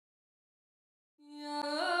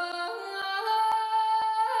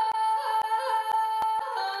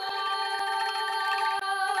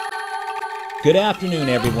Good afternoon,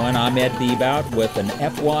 everyone. I'm Ed Bebout with an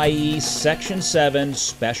Fye Section 7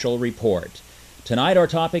 special report. Tonight our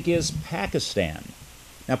topic is Pakistan.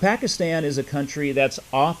 Now, Pakistan is a country that's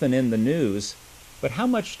often in the news, but how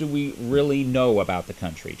much do we really know about the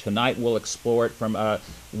country? Tonight we'll explore it from a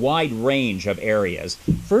wide range of areas.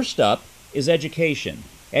 First up is education.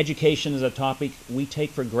 Education is a topic we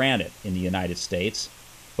take for granted in the United States,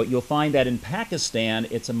 but you'll find that in Pakistan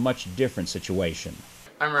it's a much different situation.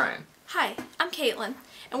 I'm Ryan. Hi, I'm Caitlin,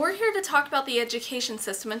 and we're here to talk about the education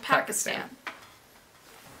system in Pakistan.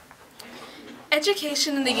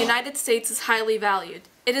 Education in the United States is highly valued.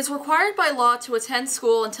 It is required by law to attend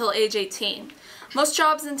school until age 18. Most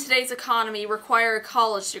jobs in today's economy require a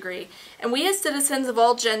college degree, and we as citizens of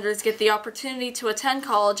all genders get the opportunity to attend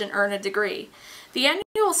college and earn a degree. The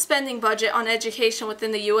annual spending budget on education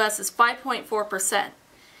within the U.S. is 5.4%.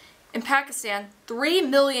 In Pakistan, 3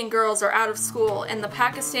 million girls are out of school, and the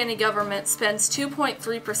Pakistani government spends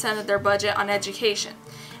 2.3% of their budget on education.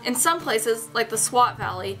 In some places, like the Swat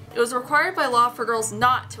Valley, it was required by law for girls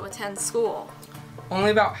not to attend school.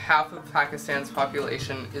 Only about half of Pakistan's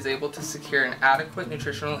population is able to secure an adequate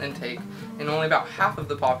nutritional intake, and only about half of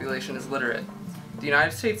the population is literate. The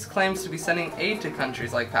United States claims to be sending aid to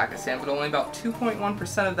countries like Pakistan, but only about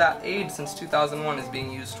 2.1% of that aid since 2001 is being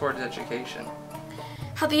used towards education.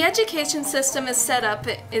 How the education system is set up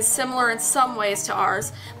is similar in some ways to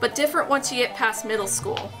ours, but different once you get past middle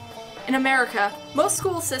school. In America, most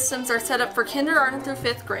school systems are set up for kindergarten through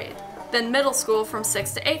 5th grade, then middle school from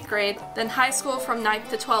 6th to 8th grade, then high school from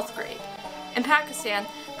 9th to 12th grade. In Pakistan,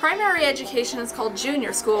 primary education is called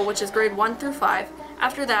junior school, which is grade 1 through 5.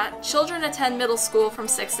 After that, children attend middle school from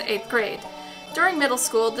 6th to 8th grade. During middle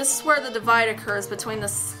school, this is where the divide occurs between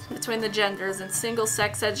the genders, and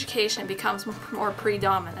single-sex education becomes more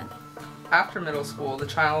predominant. After middle school, the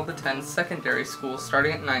child attends secondary school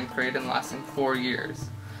starting at 9th grade and lasting 4 years.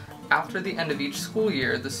 After the end of each school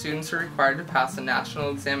year, the students are required to pass a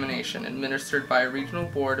national examination administered by a regional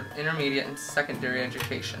board of intermediate and secondary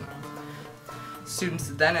education. Students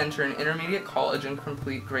then enter an intermediate college and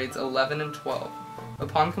complete grades 11 and 12.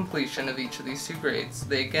 Upon completion of each of these 2 grades,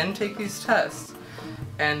 they again take these tests,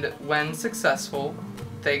 and when successful,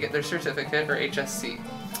 they get their certificate, or HSC.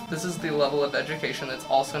 This is the level of education that's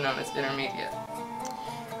also known as intermediate.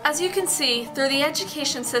 As you can see, through the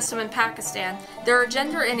education system in Pakistan, there are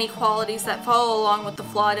gender inequalities that follow along with the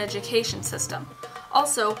flawed education system.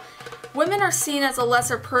 Also, women are seen as a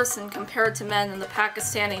lesser person compared to men in the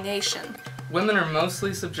Pakistani nation. Women are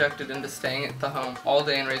mostly subjected into staying at the home all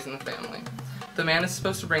day and raising the family. The man is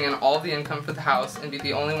supposed to bring in all the income for the house and be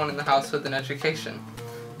the only one in the house with an education.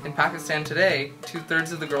 In Pakistan today,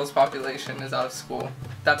 2/3 of the girls' population is out of school.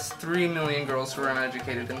 That's 3 million girls who are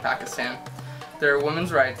uneducated in Pakistan. There are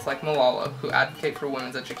women's rights like Malala who advocate for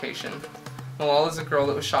women's education. Malala is a girl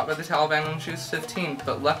that was shot by the Taliban when she was 15,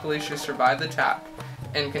 but luckily she survived the attack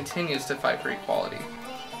and continues to fight for equality.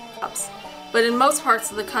 But in most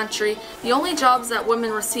parts of the country, the only jobs that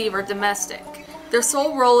women receive are domestic. Their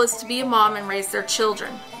sole role is to be a mom and raise their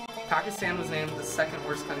children. Pakistan was named the 2nd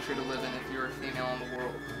worst country to live in if you were a female in the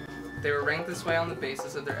world. They were ranked this way on the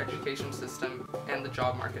basis of their education system and the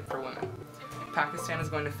job market for women. Pakistan is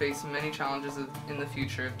going to face many challenges in the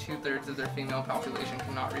future if 2/3 of their female population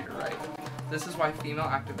cannot read or write. This is why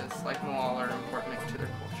female activists like Malala are important to their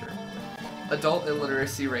culture. Adult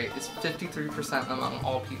illiteracy rate is 53% among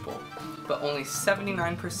all people, but only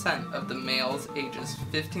 79% of the males ages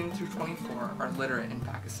 15 through 24 are literate in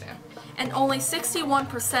Pakistan. And only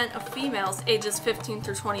 61% of females ages 15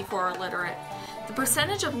 through 24 are literate. The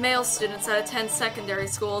percentage of male students that attend secondary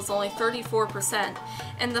school is only 34%,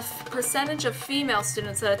 and the percentage of female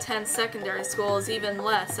students that attend secondary school is even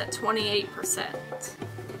less at 28%.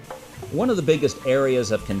 One of the biggest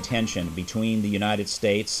areas of contention between the United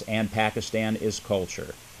States and Pakistan is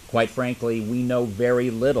culture. Quite frankly, we know very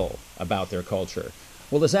little about their culture.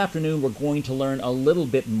 Well, this afternoon we're going to learn a little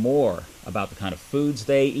bit more about the kind of foods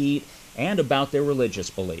they eat and about their religious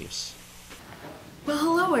beliefs. Well,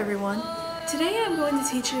 hello everyone. Today I'm going to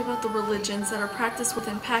teach you about the religions that are practiced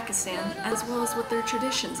within Pakistan, as well as what their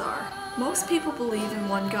traditions are. Most people believe in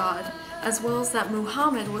one God, as well as that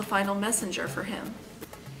Muhammad was the final messenger for him.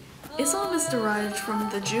 Islam is derived from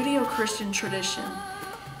the Judeo-Christian tradition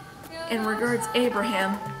and regards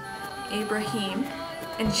Abraham,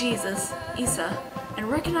 and Jesus, Isa, and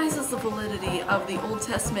recognizes the validity of the Old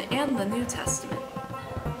Testament and the New Testament.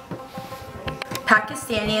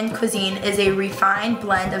 Pakistani cuisine is a refined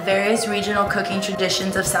blend of various regional cooking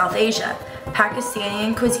traditions of South Asia.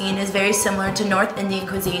 Pakistani cuisine is very similar to North Indian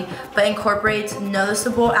cuisine, but incorporates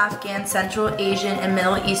noticeable Afghan, Central Asian, and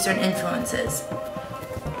Middle Eastern influences.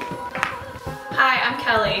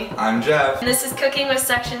 Kelly. I'm Jeff. And this is Cooking with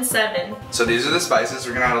Section 7. So these are the spices.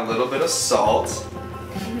 We're gonna add a little bit of salt,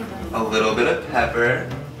 a little bit of pepper,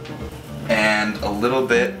 and a little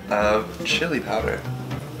bit of chili powder.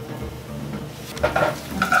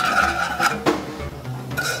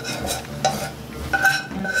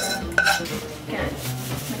 Good.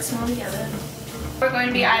 Mix them all together. We're going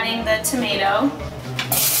to be adding the tomato.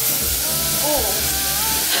 Oh.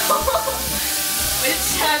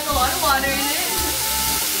 Which has a lot of water in it.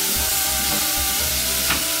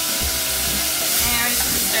 And we're just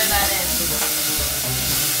going to stir that in.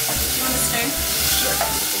 You want to stir? Sure.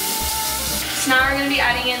 So now we're going to be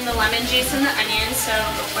adding in the lemon juice and the onions, so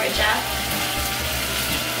go for it, Jeff.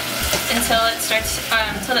 Until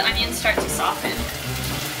the onions start to soften.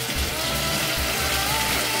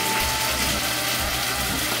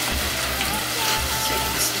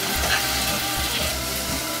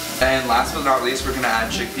 And last but not least, we're gonna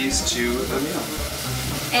add chickpeas to the meal.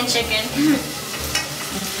 And chicken.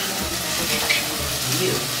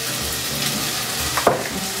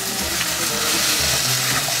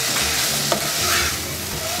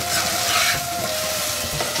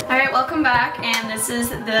 Alright, welcome back, and this is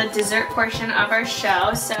the dessert portion of our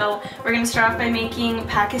show. So we're going to start off by making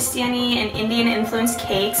Pakistani and Indian influenced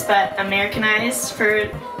cakes, but Americanized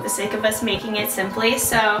for the sake of us making it simply.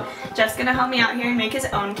 So Jeff's going to help me out here and make his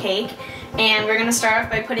own cake. And we're going to start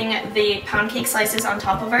off by putting the pound cake slices on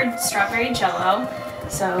top of our strawberry jello.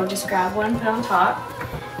 So just grab one, put it on top.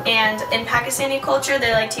 And in Pakistani culture,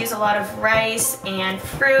 they like to use a lot of rice and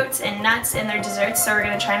fruits and nuts in their desserts, so we're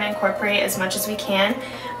going to try and incorporate as much as we can.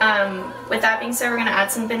 With that being said, we're going to add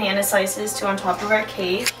some banana slices to on top of our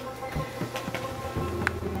cake.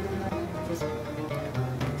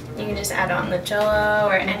 You can just add it on the jello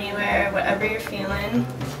or anywhere, whatever you're feeling.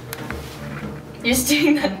 You're just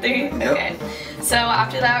doing that through? Yep. Okay. So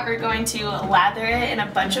after that, we're going to lather it in a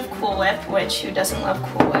bunch of Cool Whip, which who doesn't love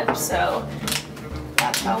Cool Whip, so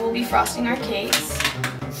that's how we'll be frosting our cakes.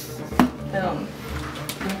 Boom.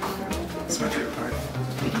 That's my favorite part.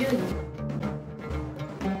 Pretty good.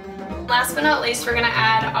 Last but not least, we're gonna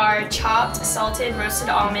add our chopped, salted, roasted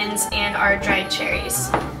almonds and our dried cherries.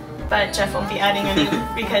 But Jeff won't be adding any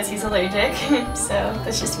because he's allergic, so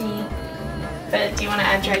that's just me. But do you want to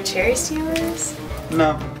add dried cherries to yours?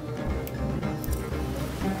 No.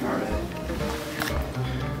 All right.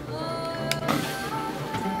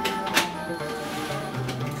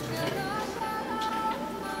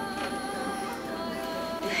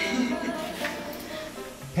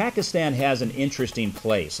 Pakistan has an interesting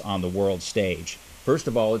place on the world stage. First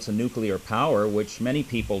of all, it's a nuclear power, which many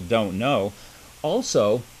people don't know.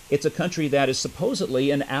 Also, it's a country that is supposedly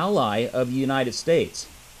an ally of the United States.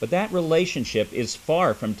 But that relationship is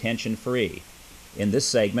far from tension-free. In this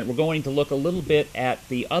segment, we're going to look a little bit at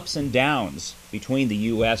the ups and downs between the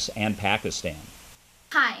U.S. and Pakistan.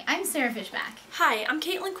 Hi, I'm Sarah Fishback. Hi, I'm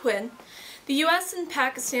Caitlin Quinn. The U.S. and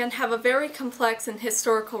Pakistan have a very complex and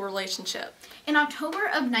historical relationship. In October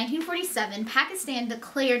of 1947, Pakistan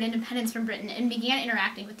declared independence from Britain and began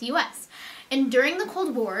interacting with the U.S. And during the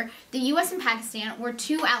Cold War, the U.S. and Pakistan were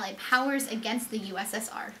two allied powers against the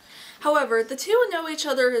USSR. However, the two know each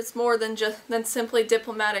other as more than simply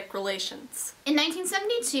diplomatic relations. In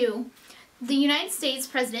 1972, the United States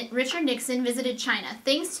President Richard Nixon visited China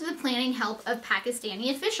thanks to the planning help of Pakistani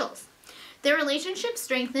officials. Their relationship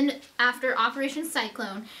strengthened after Operation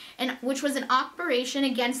Cyclone, which was an operation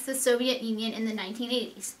against the Soviet Union in the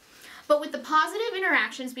 1980s. But with the positive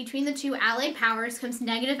interactions between the two allied powers comes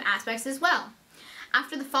negative aspects as well.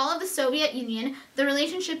 After the fall of the Soviet Union, the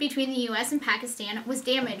relationship between the U.S. and Pakistan was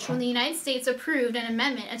damaged when the United States approved an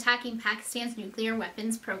amendment attacking Pakistan's nuclear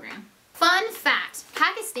weapons program. Fun fact,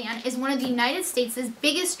 Pakistan is one of the United States'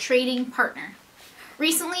 biggest trading partner.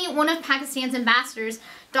 Recently, one of Pakistan's ambassadors,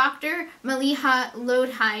 Dr. Maliha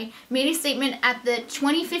Lodhi, made a statement at the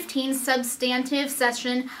 2015 substantive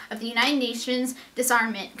session of the United Nations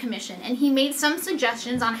Disarmament Commission, and he made some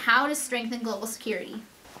suggestions on how to strengthen global security.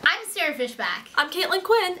 I'm Sarah Fishback. I'm Caitlin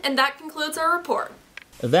Quinn, and that concludes our report.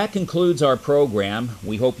 That concludes our program.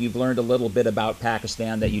 We hope you've learned a little bit about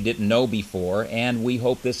Pakistan that you didn't know before, and we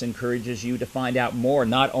hope this encourages you to find out more,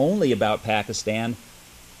 not only about Pakistan,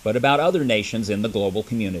 but about other nations in the global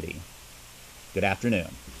community. Good afternoon.